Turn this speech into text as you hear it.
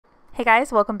Hey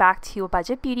guys, welcome back to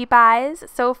Budget Beauty Buys.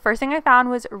 So first thing I found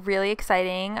was really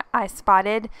exciting. I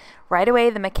spotted right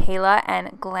away the Mikayla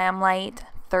and Glamlite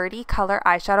 30 color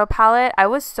eyeshadow palette. I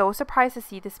was so surprised to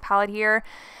see this palette here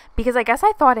because I guess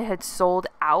I thought it had sold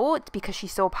out because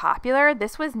she's so popular.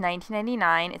 This was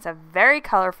 $19.99. It's a very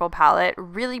colorful palette,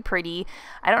 really pretty.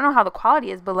 I don't know how the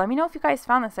quality is, but let me know if you guys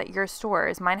found this at your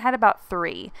stores. Mine had about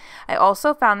 3. I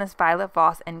also found this Violet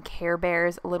Voss and Care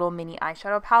Bears little mini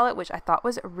eyeshadow palette, which I thought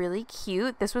was really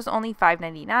cute. This was only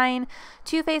 $5.99.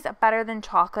 Too Faced Better Than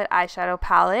Chocolate eyeshadow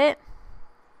palette.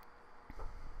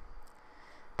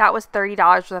 That was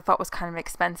 $30, which I thought was kind of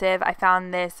expensive. I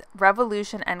found this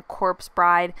Revolution and Corpse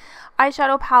Bride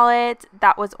eyeshadow palette.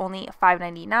 That was only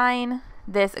 $5.99.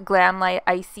 This Glamlite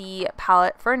Icy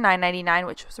palette for $9.99,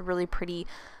 which was a really pretty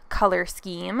color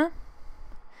scheme.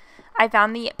 I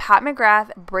found the Pat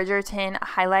McGrath Bridgerton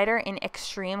highlighter in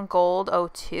Extreme Gold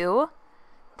 02.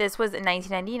 This was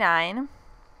 $19.99.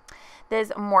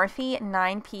 This Morphe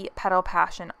 9P Petal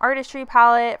Passion Artistry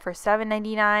palette for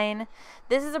 $7.99.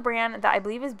 This is a brand that I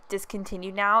believe is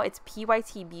discontinued now. It's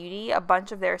PYT Beauty. A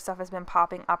bunch of their stuff has been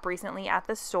popping up recently at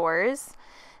the stores.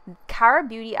 Cara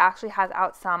Beauty actually has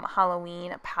out some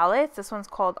Halloween palettes. This one's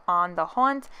called On the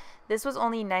Haunt. This was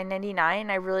only $9.99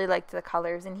 and I really liked the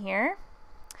colors in here.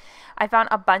 I found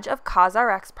a bunch of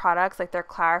CosRx products like their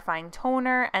clarifying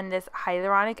toner and this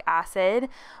hyaluronic acid.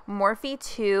 Morphe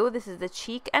 2, this is the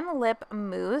cheek and lip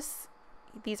mousse.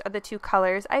 These are the 2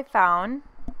 colors I found.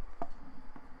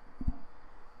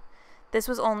 This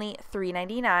was only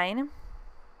 $3.99.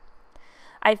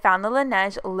 I found the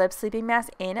Laneige lip sleeping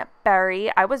mask in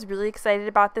Berry. I was really excited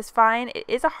about this find. It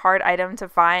is a hard item to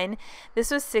find.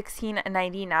 This was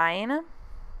 $16.99.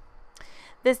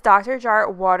 This Dr.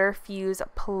 Jart Water Fuse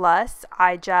Plus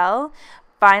Eye Gel.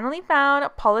 Finally found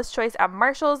Paula's Choice at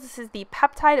Marshall's. This is the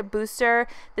Peptide Booster.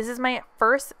 This is my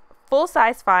first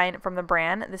full-size find from the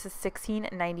brand. This is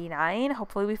 $16.99.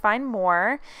 Hopefully we find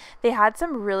more. They had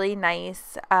some really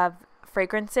nice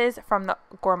fragrances from the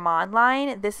Gourmand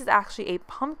line. This is actually a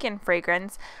pumpkin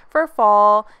fragrance for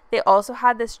fall. They also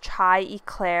had this chai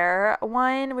eclair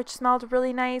one, which smelled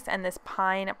really nice, and this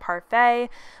pine parfait.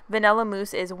 Vanilla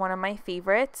mousse is one of my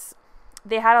favorites.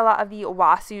 They had a lot of the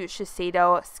Wasu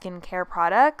Shiseido skincare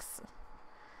products.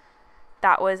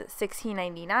 That was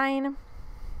 $16.99.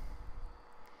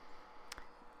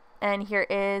 And here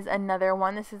is another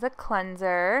one. This is a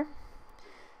cleanser.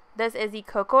 This is the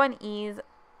Cocoa and Ease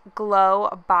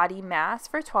Glow Body Mask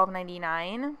for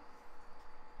 $12.99.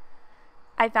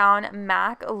 I found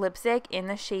MAC lipstick in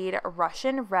the shade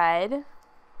Russian Red.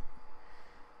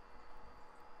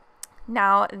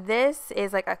 Now this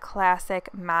is like a classic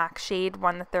MAC shade,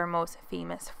 one that they're most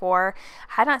famous for.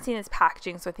 I had not seen this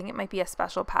packaging, so I think it might be a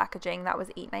special packaging. That was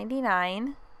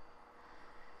 $8.99.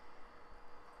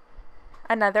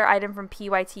 Another item from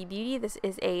PYT Beauty. This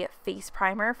is a face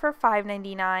primer for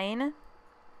 $5.99.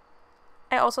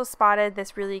 I also spotted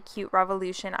this really cute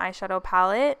Revolution eyeshadow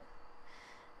palette.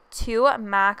 2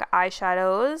 MAC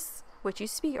eyeshadows, which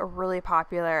used to be really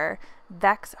popular.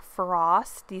 Vex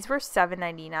Frost. These were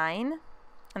 $7.99.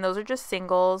 And those are just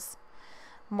singles.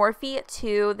 Morphe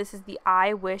 2. This is the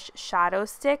I Wish Shadow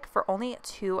Stick for only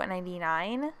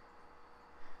 $2.99.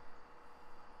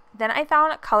 Then I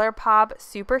found ColourPop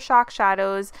Super Shock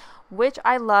Shadows, which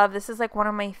I love. This is like one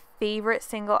of my favorite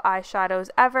single eyeshadows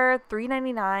ever.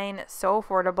 $3.99, so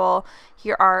affordable.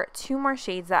 Here are 2 more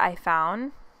shades that I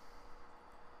found.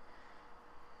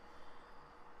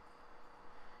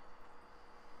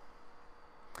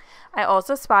 I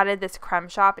also spotted this Creme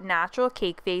Shop Natural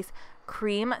Cake Face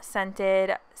Cream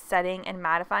Scented Setting and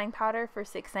Mattifying Powder for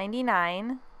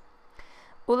 $6.99.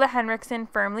 Ulla Henriksen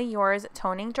Firmly Yours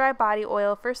Toning Dry Body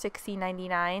Oil for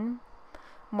 $16.99.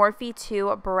 Morphe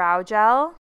 2 Brow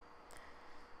Gel.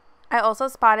 I also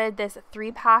spotted this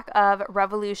 3-pack of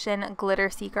Revolution Glitter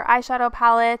Seeker eyeshadow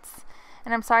palettes.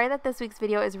 And I'm sorry that this week's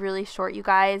video is really short, you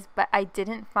guys, but I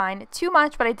didn't find too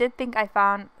much, but I did think I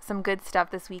found some good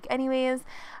stuff this week anyways.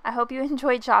 I hope you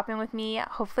enjoyed shopping with me.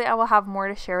 Hopefully I will have more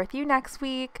to share with you next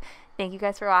week. Thank you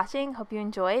guys for watching. Hope you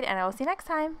enjoyed, and I will see you next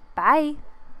time. Bye!